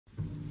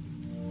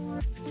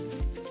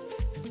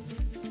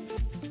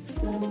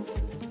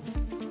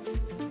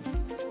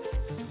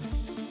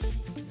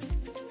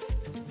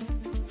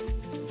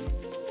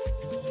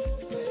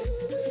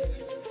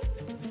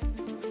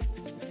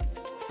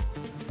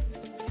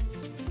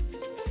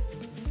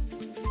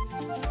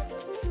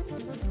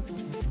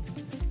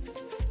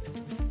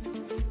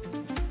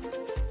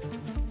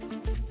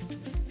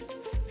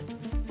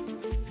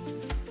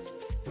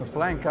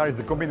flying car is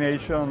the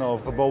combination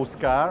of both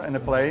car and a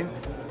plane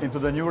into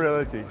the new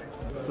reality.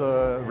 It's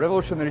a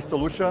revolutionary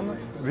solution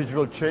which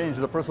will change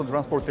the personal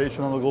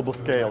transportation on a global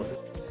scale.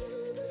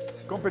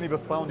 The company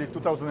was founded in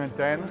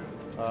 2010,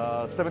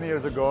 7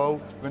 years ago,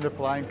 when the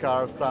flying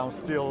car sounds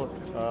still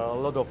a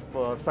lot of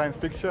science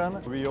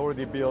fiction. We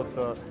already built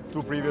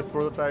 2 previous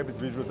prototypes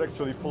which was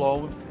actually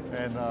flown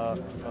and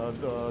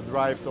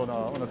driven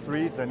on the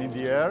streets and in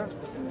the air.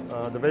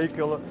 The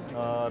vehicle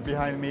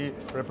behind me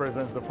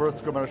represents the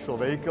first commercial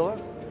vehicle.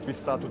 We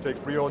start to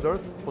take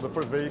pre-orders for the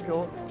first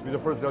vehicle with the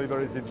first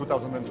deliveries in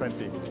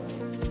 2020.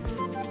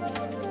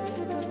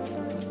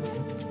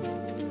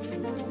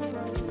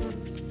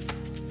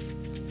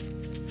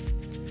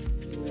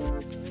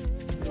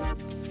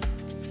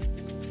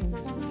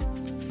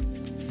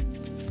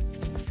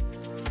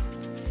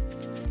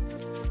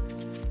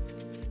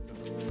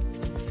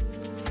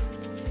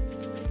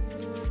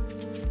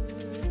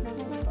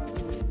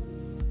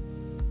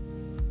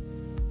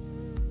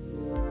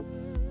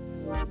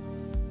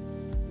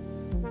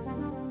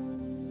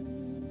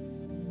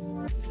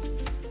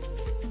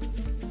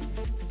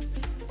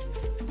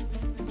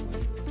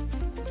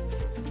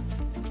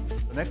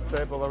 The next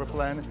step of our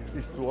plan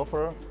is to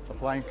offer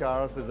flying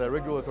cars as a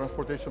regular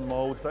transportation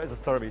mode as a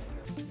service.